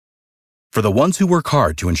For the ones who work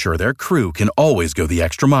hard to ensure their crew can always go the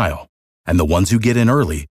extra mile, and the ones who get in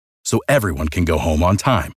early so everyone can go home on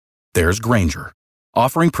time, there's Grainger,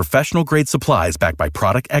 offering professional-grade supplies backed by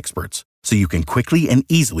product experts so you can quickly and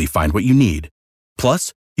easily find what you need.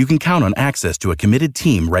 Plus, you can count on access to a committed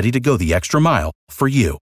team ready to go the extra mile for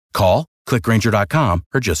you. Call, click Grainger.com,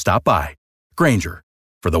 or just stop by. Grainger,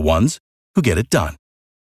 for the ones who get it done.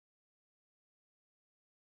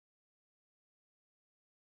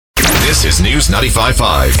 This is News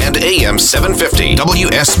 95.5 and AM 750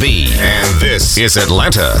 WSB. And this is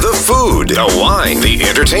Atlanta. The food, the wine, the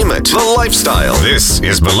entertainment, the lifestyle. This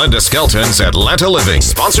is Belinda Skelton's Atlanta Living,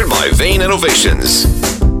 sponsored by Vane Innovations.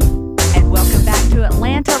 And welcome back to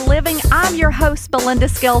Atlanta Living. I'm your host, Belinda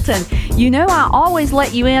Skelton. You know, I always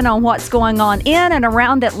let you in on what's going on in and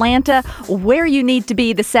around Atlanta. Where you need to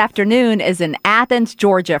be this afternoon is in Athens,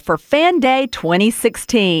 Georgia for Fan Day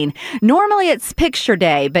 2016. Normally it's Picture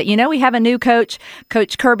Day, but you know, we have a new coach,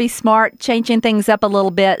 Coach Kirby Smart, changing things up a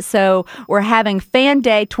little bit. So we're having Fan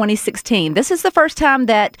Day 2016. This is the first time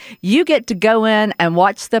that you get to go in and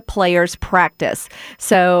watch the players practice.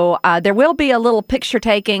 So there will be a little picture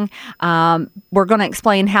taking. We're going to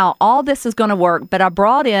explain how all this is going to work, but I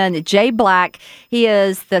brought in Jay Black. He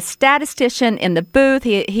is the statistician in the booth.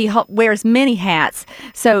 He wears many hats.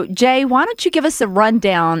 So, Jay, why don't you give us a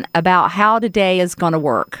rundown about how today is going to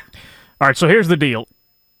work? All right, so here's the deal.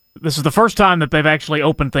 This is the first time that they've actually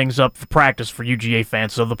opened things up for practice for UGA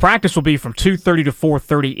fans. So the practice will be from 2:30 to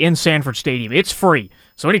 4:30 in Sanford Stadium. It's free.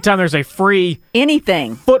 So anytime there's a free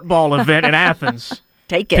football event in Athens,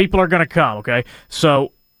 take it. People are going to come, okay?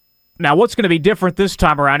 So now, what's going to be different this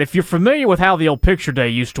time around, if you're familiar with how the old Picture Day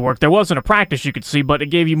used to work, there wasn't a practice you could see, but it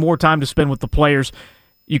gave you more time to spend with the players.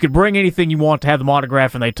 You could bring anything you want to have them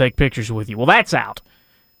autograph, and they take pictures with you. Well, that's out.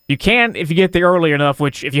 You can, if you get there early enough,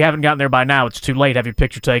 which if you haven't gotten there by now, it's too late, have your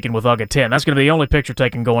picture taken with UGA 10. That's going to be the only picture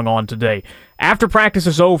taken going on today. After practice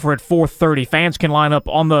is over at 4:30, fans can line up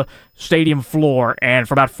on the stadium floor, and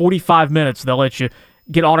for about 45 minutes, they'll let you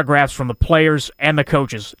get autographs from the players and the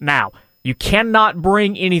coaches. Now, you cannot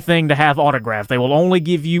bring anything to have autographed. They will only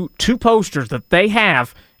give you 2 posters that they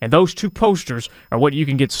have, and those 2 posters are what you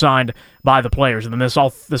can get signed by the players. And then this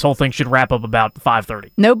whole thing should wrap up about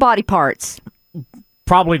 5:30. No body parts.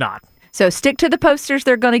 Probably not. So stick to the posters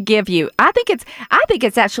they're going to give you. I think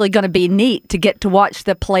it's actually going to be neat to get to watch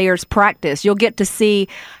the players practice. You'll get to see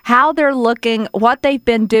how they're looking, what they've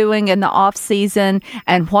been doing in the off season,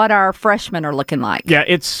 and what our freshmen are looking like. Yeah,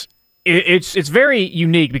 it's very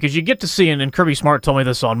unique because you get to see, and Kirby Smart told me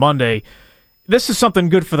this on Monday, this is something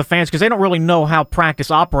good for the fans because they don't really know how practice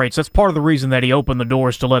operates. That's part of the reason that he opened the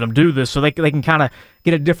doors to let them do this, so they can kind of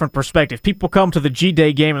get a different perspective. People come to the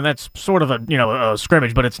G-Day game, and that's sort of a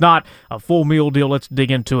scrimmage, but it's not a full meal deal. Let's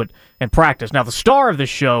dig into it and practice. Now, the star of this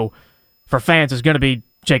show for fans is going to be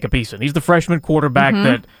Jacob Eason. He's the freshman quarterback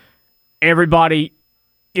that everybody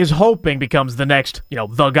is hoping becomes the next,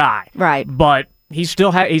 the guy. Right. But he's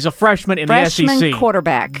a freshman in the SEC. Freshman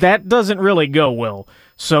quarterback. That doesn't really go well.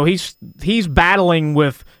 So he's battling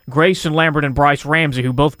with Grayson Lambert and Bryce Ramsey,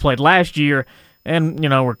 who both played last year, and,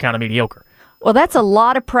 were kind of mediocre. Well, that's a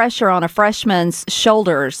lot of pressure on a freshman's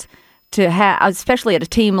shoulders to have, especially at a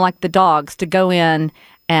team like the Dogs, to go in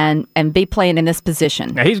and be playing in this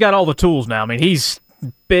position. Now, he's got all the tools now. I mean, he's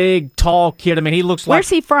big, tall kid. I mean, he looks like... Where's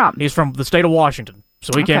he from? He's from the state of Washington.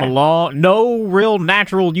 So he came along. No real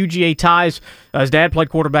natural UGA ties. His dad played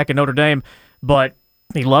quarterback at Notre Dame, but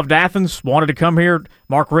he loved Athens, wanted to come here.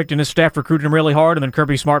 Mark Richt and his staff recruited him really hard, and then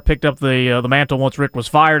Kirby Smart picked up the mantle once Richt was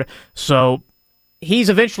fired. So he's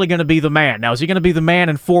eventually going to be the man. Now, is he going to be the man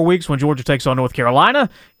in 4 weeks when Georgia takes on North Carolina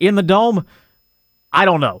in the Dome? I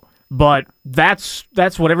don't know. But that's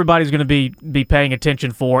what everybody's going to be paying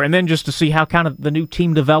attention for. And then just to see how kind of the new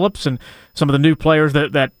team develops and some of the new players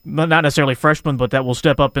that not necessarily freshmen, but that will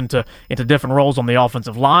step up into different roles on the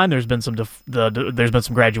offensive line. There's been some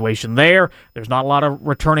graduation there. There's not a lot of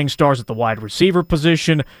returning stars at the wide receiver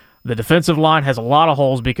position. The defensive line has a lot of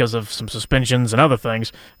holes because of some suspensions and other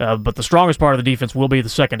things. But the strongest part of the defense will be the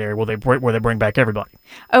secondary, where they bring back everybody.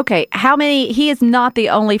 Okay, how many? He is not the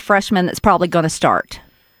only freshman that's probably going to start.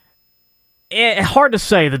 Hard to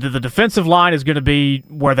say. The defensive line is going to be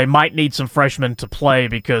where they might need some freshmen to play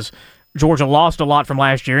because Georgia lost a lot from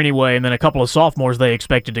last year anyway, and then a couple of sophomores they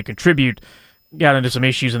expected to contribute got into some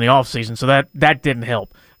issues in the offseason, so that didn't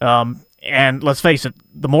help. And let's face it,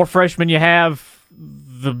 the more freshmen you have,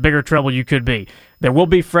 the bigger trouble you could be. There will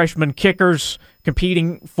be freshman kickers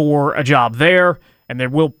competing for a job there, and there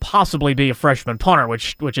will possibly be a freshman punter,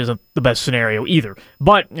 which isn't the best scenario either.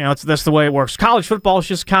 But that's the way it works. College football is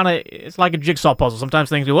just it's like a jigsaw puzzle. Sometimes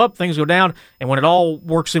things go up, things go down, and when it all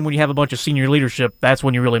works in, when you have a bunch of senior leadership, that's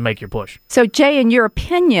when you really make your push. So, Jay, in your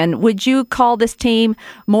opinion, would you call this team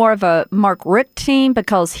more of a Mark Richt team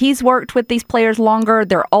because he's worked with these players longer,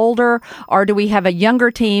 they're older, or do we have a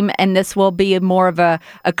younger team and this will be more of a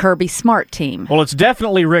Kirby Smart team? Well, it's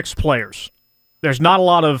definitely Richt's players. There's not a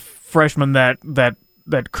lot of freshmen that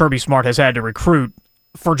Kirby Smart has had to recruit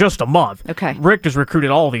for just a month. Okay. Richt has recruited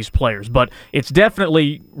all these players, but it's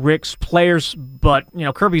definitely Richt's players. But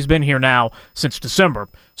Kirby's been here now since December,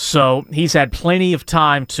 so he's had plenty of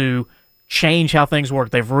time to change how things work.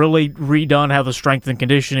 They've really redone how the strength and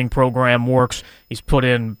conditioning program works. He's put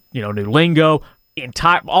in new lingo,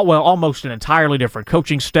 almost an entirely different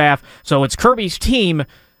coaching staff. So it's Kirby's team,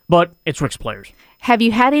 but it's Richt's players. Have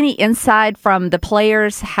you had any insight from the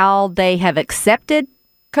players how they have accepted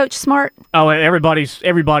Coach Smart? Oh, everybody's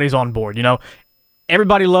on board.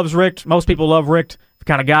 Everybody loves Richt. Most people love Richt, the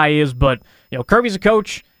kind of guy he is. But Kirby's a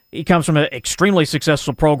coach. He comes from an extremely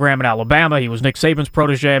successful program in Alabama. He was Nick Saban's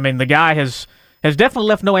protege. I mean, the guy has definitely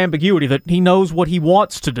left no ambiguity that he knows what he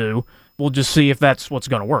wants to do. We'll just see if that's what's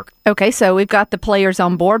going to work. Okay, so we've got the players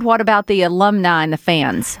on board. What about the alumni and the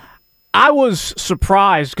fans? I was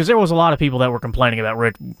surprised because there was a lot of people that were complaining about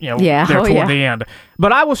Richt, there toward the end.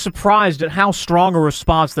 But I was surprised at how strong a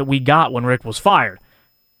response that we got when Richt was fired.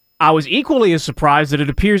 I was equally as surprised that it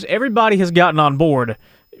appears everybody has gotten on board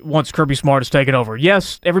once Kirby Smart has taken over.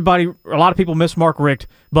 Yes, a lot of people miss Mark Richt,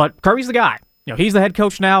 but Kirby's the guy. He's the head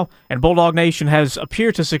coach now, and Bulldog Nation has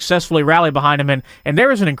appeared to successfully rally behind him, and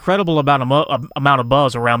there is an incredible amount of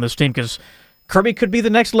buzz around this team because Kirby could be the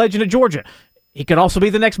next legend of Georgia. He could also be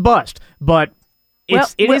the next bust, but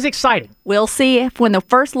it is exciting. We'll see if when the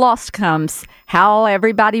first loss comes, how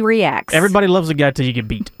everybody reacts. Everybody loves a guy till you get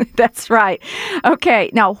beat. That's right. Okay,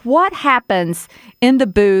 now what happens in the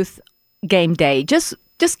booth game day? Just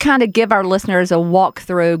kind of give our listeners a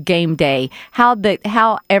walkthrough game day,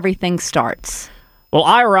 how everything starts. Well,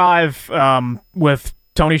 I arrive with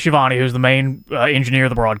Tony Schiavone, who's the main engineer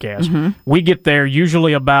of the broadcast. Mm-hmm. We get there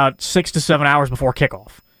usually about 6 to 7 hours before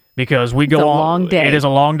kickoff. Because we go on, long day. It is a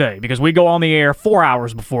long day because we go on the air 4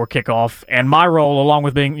 hours before kickoff, and my role, along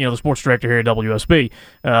with being the sports director here at WSB,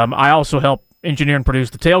 I also help engineer and produce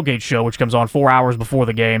the Tailgate Show, which comes on 4 hours before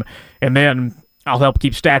the game, and then I'll help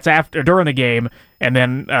keep stats during the game, and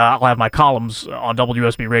then I'll have my columns on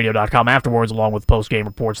WSBRadio.com afterwards, along with post-game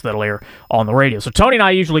reports that'll air on the radio. So Tony and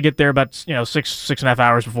I usually get there about 6.5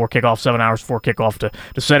 hours before kickoff, 7 hours before kickoff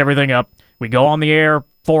to set everything up. We go on the air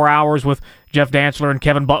 4 hours with Jeff Dantzler and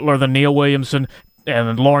Kevin Butler, then Neil Williamson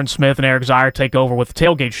and Lauren Smith and Eric Zier take over with the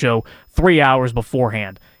Tailgate Show 3 hours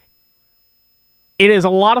beforehand. It is a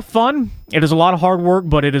lot of fun. It is a lot of hard work,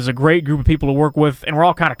 but it is a great group of people to work with, and we're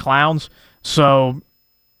all kind of clowns. So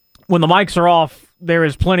when the mics are off, there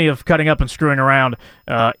is plenty of cutting up and screwing around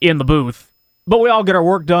in the booth. But we all get our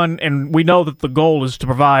work done, and we know that the goal is to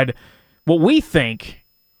provide what we think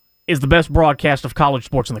is the best broadcast of college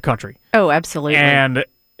sports in the country. Oh, absolutely. And,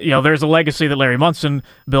 there's a legacy that Larry Munson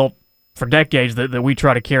built for decades that we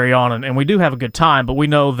try to carry on, and we do have a good time, but we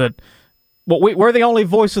know that we're the only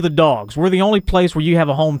voice of the Dogs. We're the only place where you have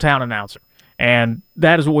a hometown announcer. And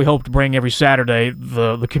that is what we hope to bring every Saturday,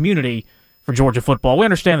 the community for Georgia football. We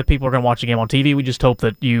understand that people are going to watch a game on TV. We just hope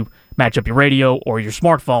that you match up your radio or your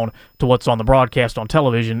smartphone to what's on the broadcast on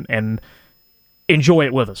television and enjoy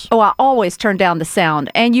it with us. Oh, I always turn down the sound.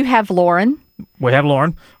 And you have Lauren. We have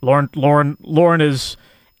Lauren. Lauren is...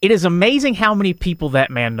 It is amazing how many people that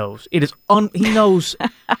man knows. It is he knows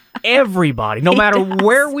everybody. No matter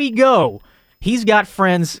where we go, he's got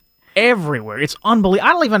friends everywhere. It's unbelievable.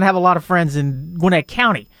 I don't even have a lot of friends in Gwinnett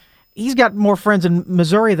County. He's got more friends in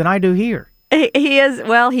Missouri than I do here. He is.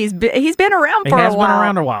 Well, he's been around for a while. He has been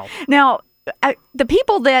around a while. Now, the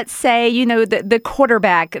people that say, the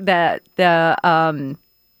quarterback, the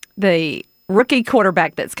rookie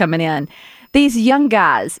quarterback that's coming in, these young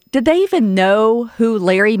guys, did they even know who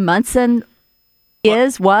Larry Munson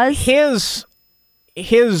was?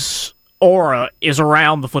 His aura is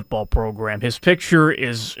around the football program. His picture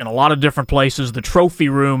is in a lot of different places. The trophy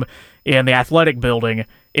room in the athletic building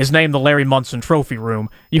is named the Larry Munson Trophy Room.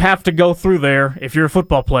 You have to go through there if you're a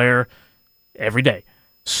football player every day.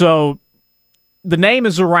 So the name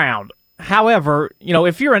is around. However,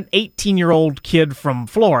 if you're an 18-year-old kid from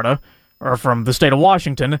Florida or from the state of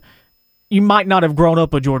Washington, you might not have grown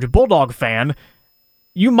up a Georgia Bulldog fan.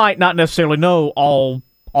 You might not necessarily know all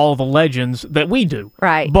the legends that we do.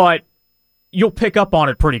 Right. But you'll pick up on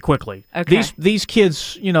it pretty quickly. Okay. These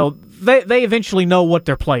kids, they eventually know what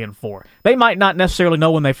they're playing for. They might not necessarily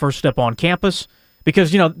know when they first step on campus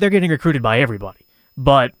because, they're getting recruited by everybody.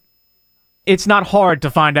 But it's not hard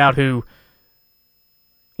to find out who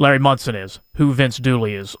Larry Munson is, who Vince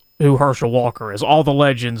Dooley is, who Herschel Walker is, all the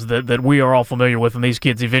legends that we are all familiar with, and these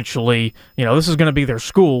kids eventually, this is going to be their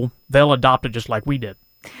school. They'll adopt it just like we did.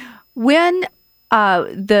 When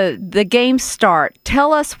the games start,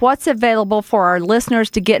 tell us what's available for our listeners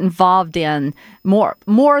to get involved in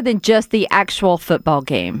more than just the actual football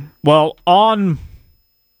game. Well, on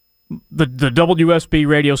the WSB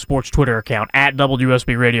Radio Sports Twitter account, at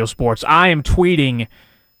WSB Radio Sports, I am tweeting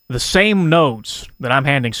the same notes that I'm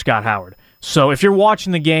handing Scott Howard. So if you're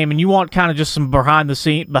watching the game and you want kind of just some behind the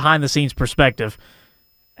scenes perspective,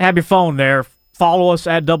 have your phone there. Follow us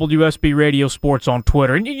at WSB Radio Sports on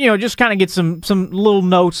Twitter, and just kind of get some little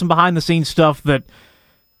notes, some behind the scenes stuff that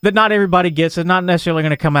not everybody gets, and not necessarily going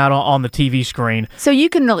to come out on the TV screen. So you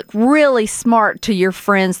can look really smart to your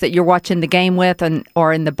friends that you're watching the game with,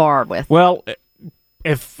 or in the bar with. Well,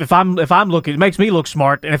 if I'm looking, it makes me look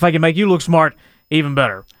smart, and if I can make you look smart, even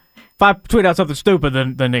better. If I tweet out something stupid,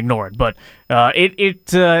 then ignore it. But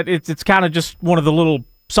it's kind of just one of the little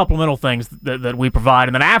supplemental things that we provide.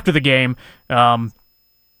 And then after the game and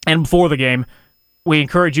before the game, we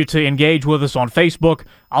encourage you to engage with us on Facebook.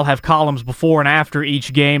 I'll have columns before and after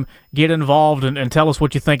each game. Get involved and tell us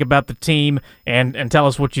what you think about the team, and tell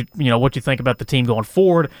us what you think about the team going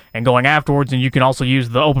forward and going afterwards. And you can also use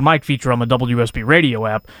the open mic feature on the WSB Radio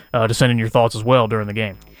app to send in your thoughts as well during the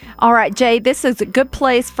game. All right, Jay, this is a good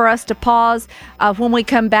place for us to pause. When we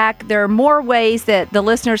come back, there are more ways that the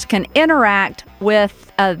listeners can interact with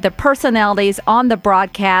the personalities on the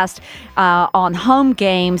broadcast on home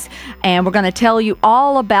games, and we're going to tell you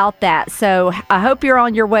all about that. So I hope you're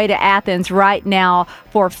on your way to Athens right now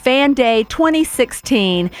for Fan Day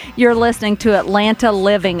 2016. You're listening to Atlanta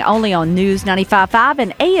Living, only on News 95.5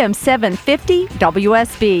 and AM 750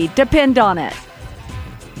 WSB. Depend on it.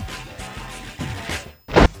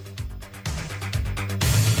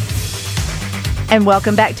 And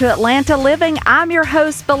welcome back to Atlanta Living. I'm your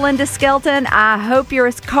host, Belinda Skelton. I hope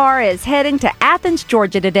your car is heading to Athens,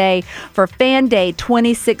 Georgia today for Fan Day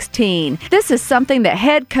 2016. This is something that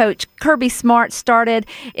head coach Kirby Smart started.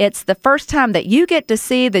 It's the first time that you get to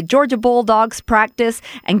see the Georgia Bulldogs practice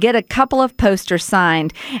and get a couple of posters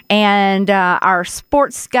signed. And our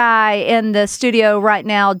sports guy in the studio right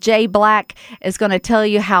now, Jay Black, is going to tell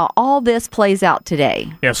you how all this plays out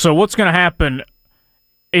today. Yeah, so what's going to happen?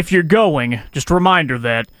 If you're going, just a reminder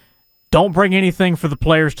that don't bring anything for the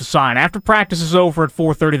players to sign. After practice is over at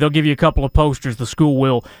 4:30, they'll give you a couple of posters, the school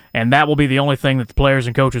will, and that will be the only thing that the players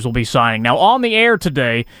and coaches will be signing. Now, on the air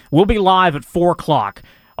today, we'll be live at 4 o'clock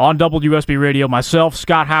on WSB Radio. Myself,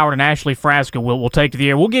 Scott Howard, and Ashley Frasca will take to the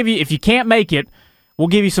air. We'll give you, if you can't make it, we'll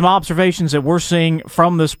give you some observations that we're seeing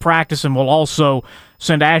from this practice, and we'll also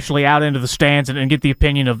send Ashley out into the stands and get the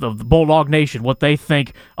opinion of the Bulldog Nation, what they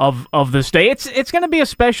think of this day. It's going to be a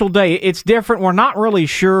special day. It's different. We're not really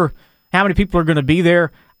sure how many people are going to be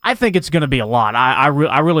there. I think it's going to be a lot. I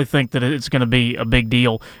really think that it's going to be a big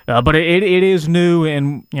deal. But it is new,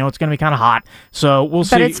 and it's going to be kind of hot. So we'll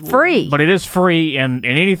see. But it's free. But it is free, and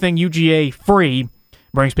anything UGA free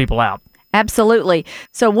brings people out. Absolutely.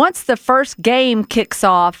 So once the first game kicks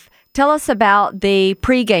off, tell us about the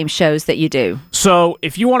pregame shows that you do. So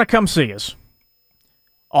if you want to come see us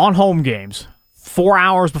on home games, 4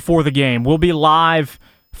 hours before the game, we'll be live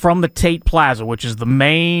from the Tate Plaza, which is the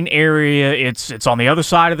main area. It's on the other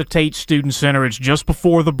side of the Tate Student Center. It's just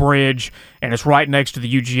before the bridge, and it's right next to the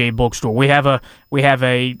UGA bookstore. We have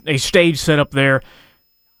a stage set up there.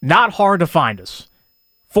 Not hard to find us.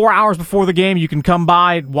 4 hours before the game, you can come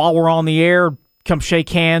by while we're on the air, come shake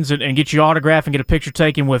hands and get your autograph and get a picture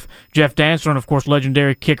taken with Jeff Dantzler and, of course,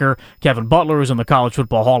 legendary kicker Kevin Butler, who's in the College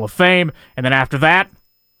Football Hall of Fame. And then after that,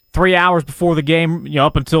 3 hours before the game,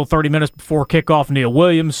 up until 30 minutes before kickoff, Neil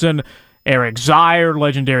Williamson, Eric Zier,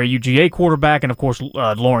 legendary UGA quarterback, and, of course,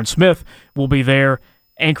 Lauren Smith will be there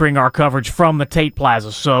anchoring our coverage from the Tate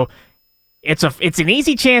Plaza. So it's an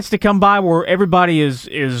easy chance to come by where everybody is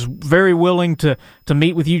very willing to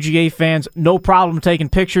meet with UGA fans. No problem taking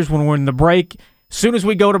pictures when we're in the break. As soon as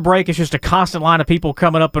we go to break, it's just a constant line of people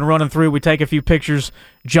coming up and running through. We take a few pictures,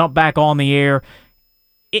 jump back on the air.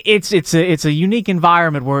 It's a unique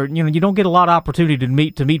environment where you don't get a lot of opportunity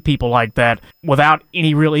to meet people like that without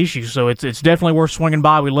any real issues. So it's definitely worth swinging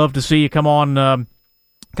by. We love to see you. Come on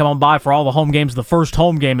by for all the home games. The first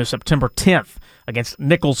home game is September 10th against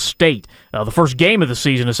Nicholls State. The first game of the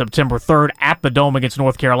season is September 3rd at the Dome against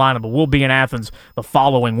North Carolina, but we'll be in Athens the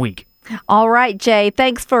following week. All right, Jay,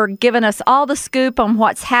 thanks for giving us all the scoop on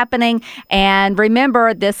what's happening. And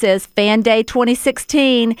remember, this is Fan Day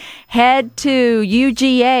 2016. Head to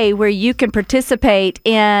UGA where you can participate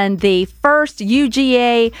in the first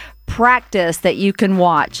UGA practice that you can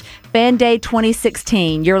watch. Fan Day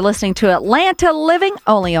 2016. You're listening to Atlanta Living,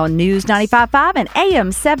 only on News 95.5 and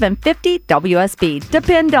AM 750 WSB.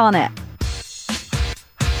 Depend on it.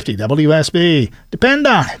 WSB. Depend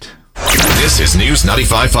on it. This is News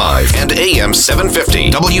 95.5 and AM 750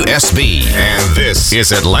 WSB. And this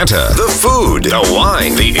is Atlanta. The food, the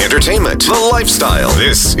wine, the entertainment, the lifestyle.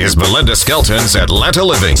 This is Belinda Skelton's Atlanta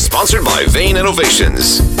Living, sponsored by Vane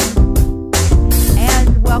Innovations.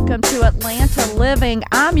 And welcome to Atlanta Living.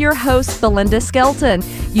 I'm your host, Belinda Skelton.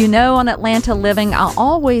 You know, on Atlanta Living, I'll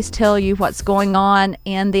always tell you what's going on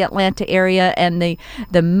in the Atlanta area and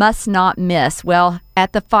the must not miss. Well,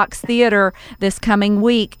 at the Fox Theater this coming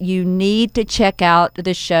week, you need to check out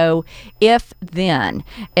the show If Then.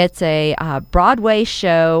 It's a Broadway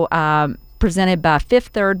show presented by Fifth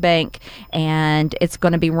Third Bank, and it's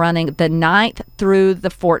going to be running the 9th through the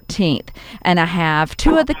 14th. And I have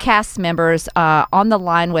two of the cast members on the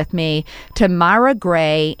line with me, Tamira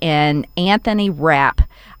Gray and Anthony Rapp.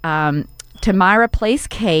 Tamira plays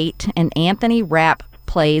Kate, and Anthony Rapp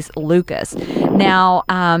plays Lucas. Now,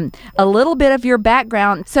 a little bit of your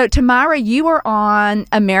background. So, Tamira, you were on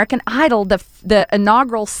American Idol, the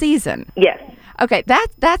inaugural season. Yes. Okay,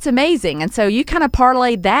 that's amazing. And so you kind of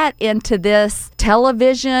parlayed that into this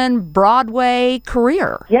television, Broadway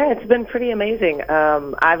career. Yeah, it's been pretty amazing.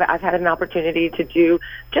 I've had an opportunity to do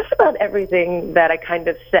just about everything that I kind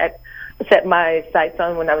of set my sights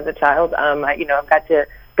on when I was a child. I've got to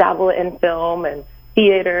dabble in film and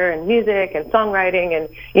theater and music and songwriting, and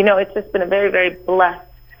it's just been a very, very blessed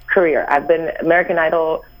career. American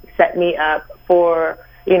Idol set me up for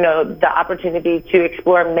the opportunity to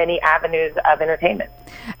explore many avenues of entertainment.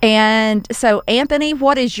 And so, Anthony,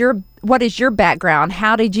 what is your background?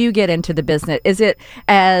 How did you get into the business? Is it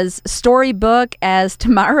as storybook as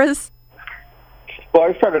Tamira's? Well,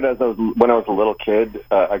 I started when I was a little kid.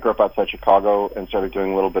 I grew up outside Chicago and started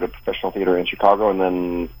doing a little bit of professional theater in Chicago, and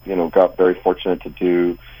then got very fortunate to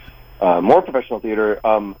do more professional theater.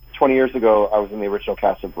 20 years ago, I was in the original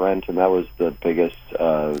cast of Rent, and that was the biggest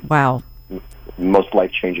wow. Most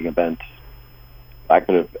life-changing event I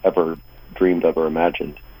could have ever dreamed of or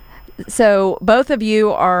imagined. So both of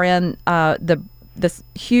you are in this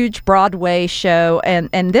huge Broadway show,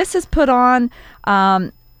 and this is put on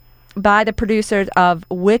by the producers of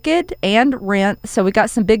Wicked and Rent. So we got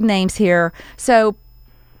some big names here. So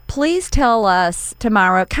please tell us,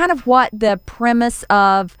 Tamira, kind of what the premise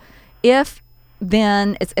of If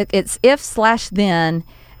Then, it's If/Then.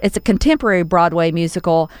 It's a contemporary Broadway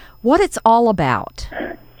musical. What it's all about?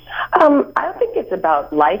 I think it's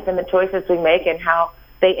about life and the choices we make and how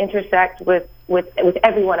they intersect with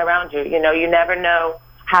everyone around you. You never know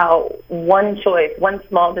how one choice, one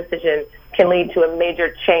small decision can lead to a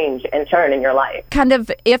major change and turn in your life. Kind of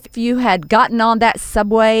if you had gotten on that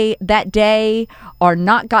subway that day or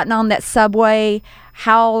not gotten on that subway,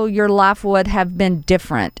 how your life would have been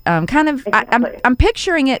different. Exactly. I'm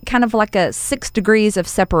picturing it kind of like a 6 degrees of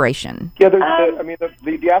separation. Yeah,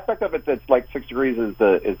 the aspect of it that's like 6 degrees is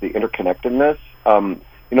the interconnectedness.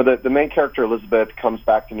 The main character, Elizabeth, comes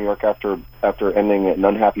back to New York after ending an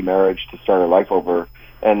unhappy marriage to start her life over,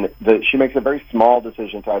 and she makes a very small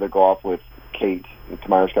decision to either go off with Kate,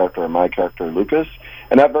 Tamira's character, or my character, Lucas,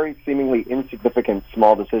 and that very seemingly insignificant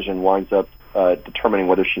small decision winds up determining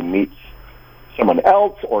whether she meets someone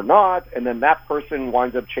else or not, and then that person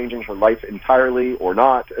winds up changing her life entirely or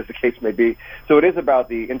not, as the case may be. So it is about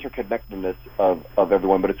the interconnectedness of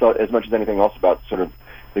everyone, but it's as much as anything else about sort of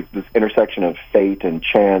this intersection of fate and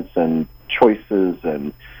chance and choices,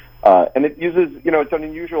 and it uses, it's an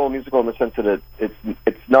unusual musical in the sense that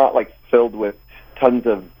it's not like filled with tons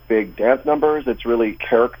of big dance numbers. It's really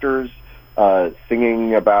characters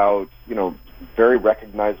singing about, very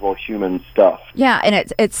recognizable human stuff. Yeah, and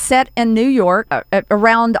it's set in New York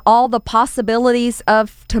around all the possibilities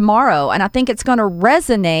of tomorrow, and I think it's going to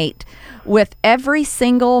resonate with every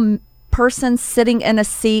single person sitting in a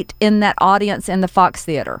seat in that audience in the Fox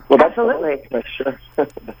Theater. Well, absolutely. Sure.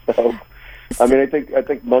 So, I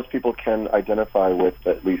think most people can identify with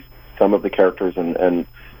at least some of the characters, and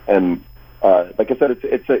like I said,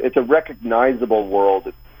 it's a recognizable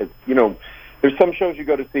world. It's there's some shows you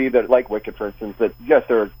go to see that, like Wicked, for instance, that, yes,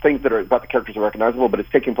 there are things that are about the characters are recognizable, but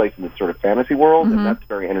it's taking place in this sort of fantasy world, and that's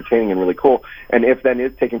very entertaining and really cool. And If Then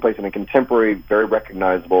is taking place in a contemporary, very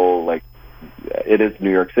recognizable, like, it is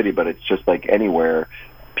New York City, but it's just like anywhere,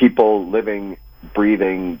 people living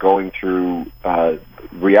breathing, going through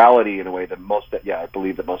reality in a way that I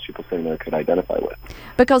believe that most people sitting there could identify with.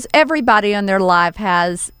 Because everybody in their life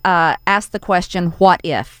has asked the question, what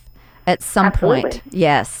if, at some Absolutely. point.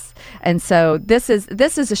 Yes. And so this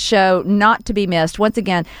is a show not to be missed. Once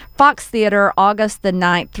again, Fox Theater, August the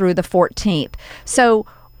 9th through the 14th. So,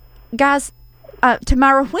 guys,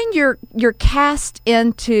 Tamara, when you're cast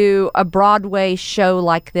into a Broadway show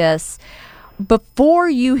like this, before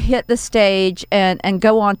you hit the stage and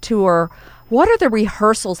go on tour, what are the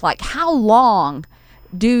rehearsals like? How long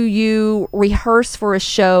do you rehearse for a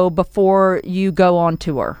show before you go on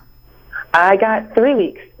tour? I got 3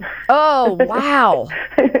 weeks. Oh, wow.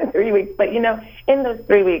 3 weeks. But, in those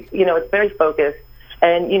 3 weeks, it's very focused,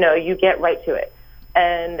 and, you get right to it.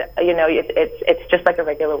 And, it's just like a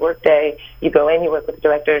regular work day. You go in, you work with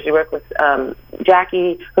directors, you work with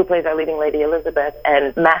Jackie, who plays our leading lady, Elizabeth,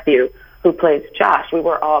 and Matthew, who plays Josh. We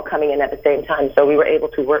were all coming in at the same time, so we were able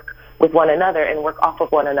to work with one another and work off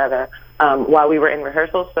of one another while we were in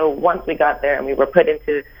rehearsal. So once we got there and we were put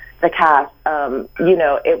into the cast,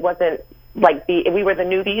 it wasn't like we were the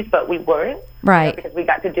newbies, but we weren't, right? Because we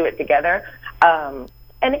got to do it together. And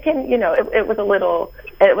it can, it was a little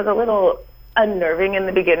unnerving in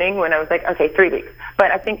the beginning when I was like, okay, 3 weeks.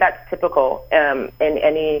 But I think that's typical in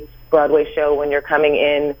any Broadway show when you're coming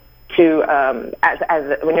in to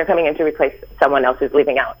when you're coming in to replace someone else who's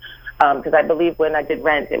leaving out. Because I believe when I did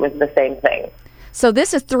Rent, it was the same thing. So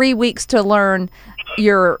this is 3 weeks to learn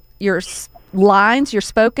your lines, your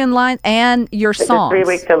spoken lines, and your songs. 3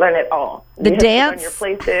 weeks to learn it all. The dance, to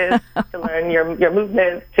learn your places, to learn your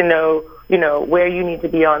movements, to know where you need to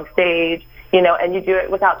be on stage. And you do it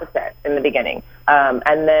without the set in the beginning.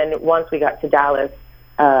 And then once we got to Dallas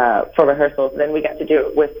for rehearsals, then we got to do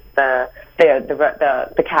it with the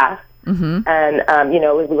cast. Mm-hmm. And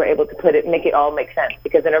we were able to make it all make sense,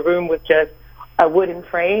 because in a room with just a wooden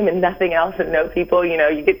frame and nothing else and no people,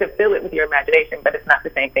 you get to fill it with your imagination, but it's not the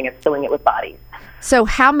same thing as filling it with bodies. So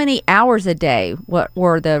how many hours a day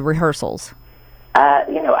were the rehearsals?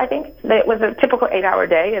 I think it was a typical 8-hour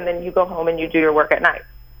day, and then you go home and you do your work at night.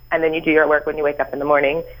 And then you do your work when you wake up in the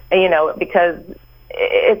morning. And, because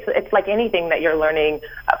it's like anything that you're learning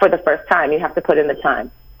for the first time, you have to put in the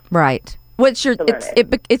time. Right. Well, it's your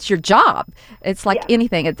job. It's like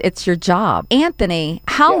anything. It's your job. Anthony,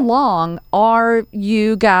 how long are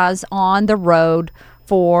you guys on the road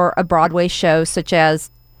for a Broadway show such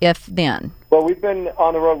as If Then? Well, we've been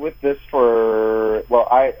on the road with this for,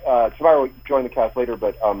 Tamara will join the cast later,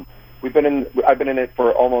 but I've been in it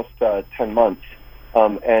for almost 10 months.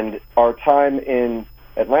 And our time in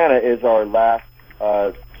Atlanta is our last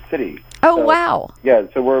city. Oh, so, wow! Yeah,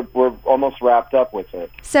 so we're almost wrapped up with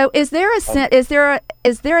it. So, is there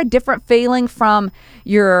a different feeling from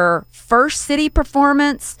your first city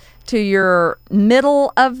performance to your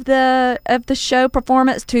middle of the show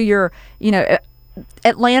performance to your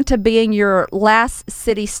Atlanta being your last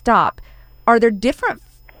city stop? Are there different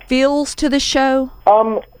feels to the show?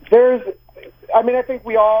 I think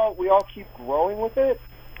we all keep growing with it.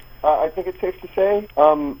 I think it's safe to say.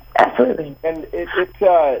 Absolutely. And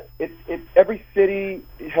it's every city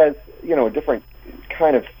has a different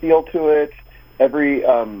kind of feel to it. Every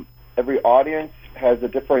audience has a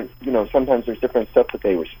different sometimes there's different stuff that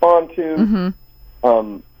they respond to.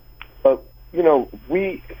 Mm-hmm. But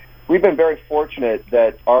we've been very fortunate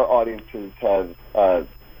that our audiences have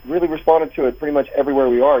really responded to it pretty much everywhere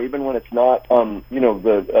we are, even when it's not,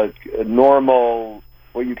 the normal,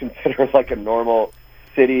 what you consider like a normal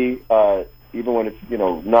city, even when it's,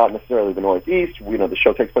 not necessarily the Northeast. The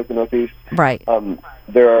show takes place in the Northeast. Right.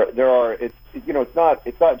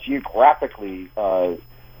 It's not geographically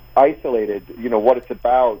isolated. What it's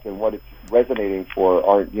about and what it's resonating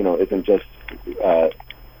for isn't just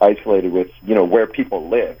isolated with where people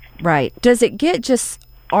live. Right. Does it get just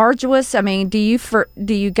arduous? I mean, do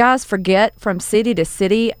you guys forget from city to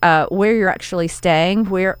city where you're actually staying,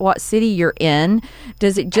 what city you're in?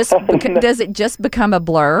 Does it just become a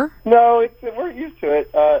blur? No, we're used to it.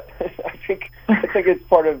 I think it's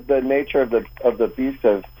part of the nature of the beast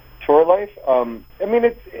of tour life.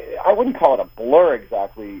 I wouldn't call it a blur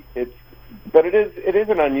exactly. But it is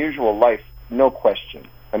an unusual life, no question.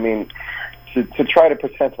 I mean, to try to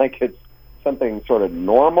pretend like it's something sort of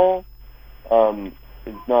normal.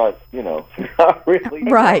 It's not, not really.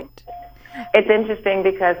 Right. It's interesting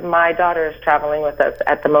because my daughter is traveling with us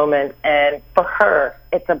at the moment, and for her,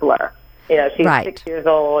 it's a blur. She's 6 years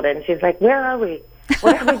old, and she's like, "Where are we?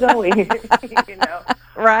 Where are we going?"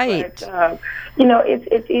 Right. But,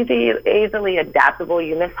 it's easily adaptable.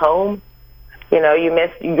 You miss home. You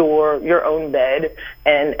miss your own bed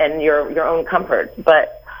and your own comforts.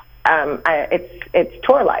 But it's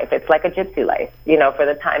tour life. It's like a gypsy life, for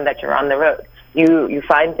the time that you're on the road. You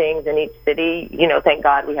find things in each city. Thank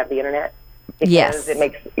God we have the internet, because it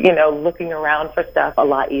makes looking around for stuff a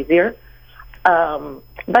lot easier.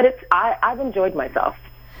 But I've enjoyed myself.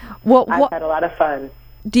 I've had a lot of fun.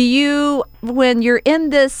 Do you, when you're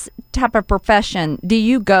in this type of profession, do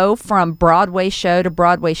you go from Broadway show to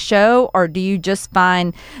Broadway show, or do you just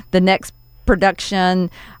find the next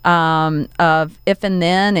production of If and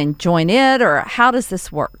Then and join it, or how does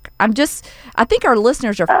this work? I think our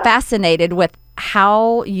listeners are fascinated with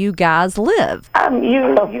how you guys live.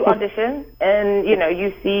 You audition, and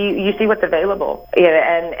you see what's available,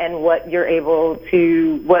 and what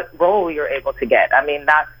role you're able to get. I mean,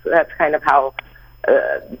 that's kind of how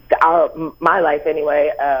my life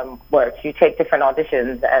anyway works. You take different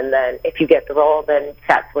auditions, and then if you get the role, then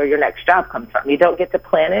that's where your next job comes from. You don't get to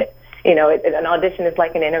plan it. An audition is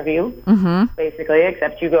like an interview, basically,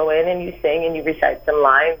 except you go in and you sing and you recite some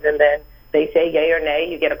lines, and then they say yay or nay.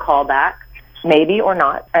 You get a call back, maybe or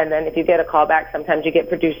not. And then if you get a call back, sometimes you get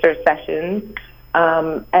producer sessions.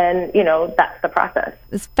 And that's the process.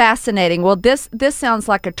 It's fascinating. Well, this sounds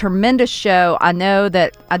like a tremendous show. I know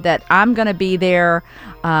that I'm going to be there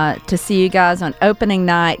to see you guys on opening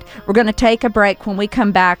night. We're going to take a break. When we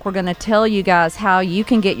come back, we're going to tell you guys how you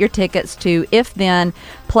can get your tickets to If Then,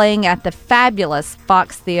 playing at the fabulous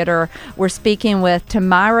Fox Theater. We're speaking with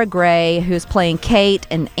Tamira Gray, who's playing Kate,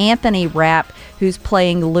 and Anthony Rapp, who's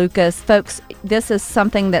playing Lucas. Folks, this is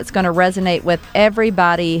something that's going to resonate with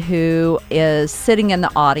everybody who is sitting in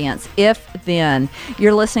the audience. If Then.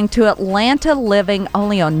 You're listening to Atlanta Living,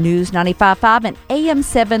 only on News 95.5 and AM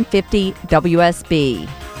 750 WSB.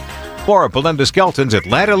 For Belinda Skelton's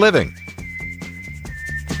Atlanta Living.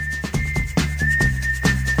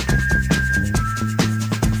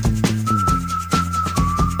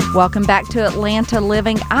 Welcome back to Atlanta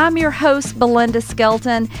Living. I'm your host, Belinda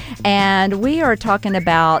Skelton, and we are talking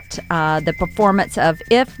about the performance of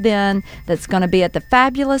If Then that's going to be at the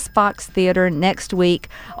fabulous Fox Theater next week,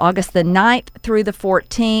 August the 9th through the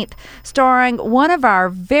 14th, starring one of our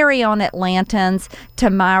very own Atlantans,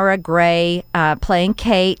 Tamira Gray, playing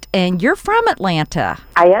Kate, and you're from Atlanta.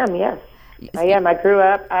 I am, yes. I am. I grew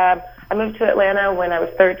up. I moved to Atlanta when I was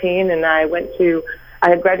 13, and I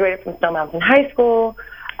had graduated from Stone Mountain High School.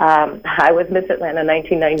 I was Miss Atlanta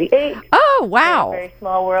 1998. Oh, wow. Very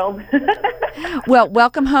small world. Well,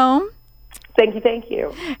 welcome home. Thank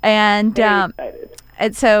you. And very excited.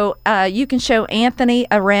 And so you can show Anthony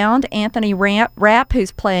around, Anthony Rapp,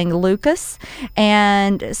 who's playing Lucas.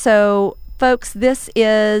 And so, folks, this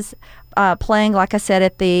is playing, like I said,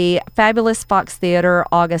 at the fabulous Fox Theater,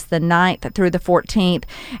 August the 9th through the 14th.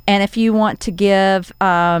 And if you want to give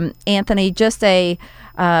Anthony just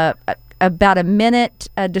about a minute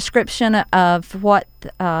description of what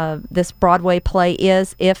this Broadway play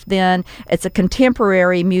is, If Then. It's a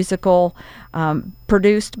contemporary musical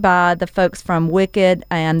produced by the folks from Wicked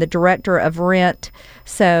and the director of Rent.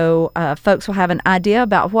 So folks will have an idea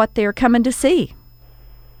about what they're coming to see.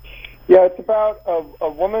 Yeah, it's about a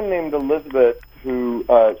woman named Elizabeth who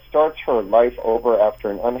starts her life over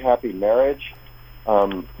after an unhappy marriage,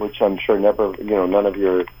 which I'm sure none of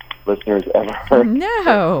your listeners ever heard.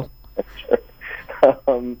 No.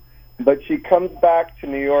 But she comes back to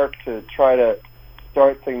New York to try to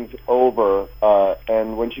start things over,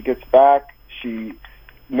 and when she gets back, she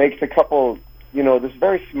makes a couple, this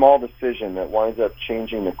very small decision that winds up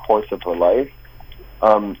changing the course of her life.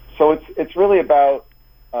 So it's really about,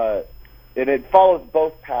 it follows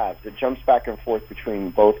both paths. It jumps back and forth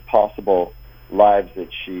between both possible lives that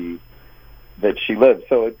she lives.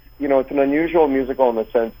 So it's an unusual musical in the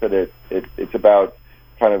sense that it's about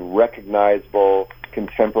kind of recognizable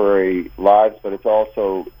contemporary lives, but it's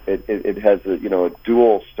also it has a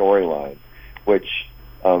dual storyline, which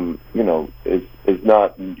is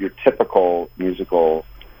not your typical musical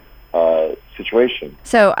situation.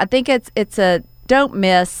 So I think it's a don't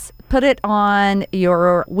miss. Put it on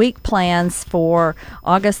your week plans for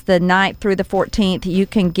August the 9th through the 14th. You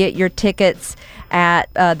can get your tickets at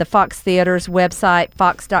the Fox Theater's website,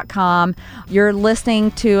 fox.com. You're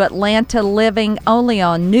listening to Atlanta Living, only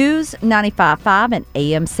on News 95.5 and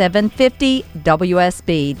AM 750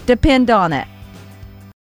 WSB. Depend on it.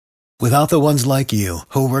 Without the ones like you,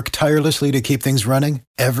 who work tirelessly to keep things running,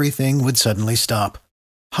 everything would suddenly stop.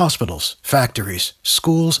 Hospitals, factories,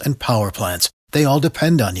 schools, and power plants, they all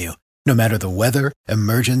depend on you. No matter the weather,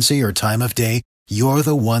 emergency, or time of day, you're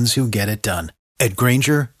the ones who get it done. At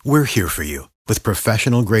Grainger, we're here for you with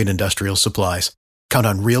professional-grade industrial supplies. Count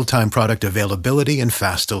on real-time product availability and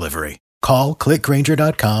fast delivery. Call, click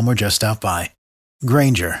Grainger.com, or just stop by.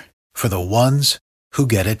 Grainger, for the ones who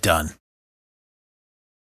get it done.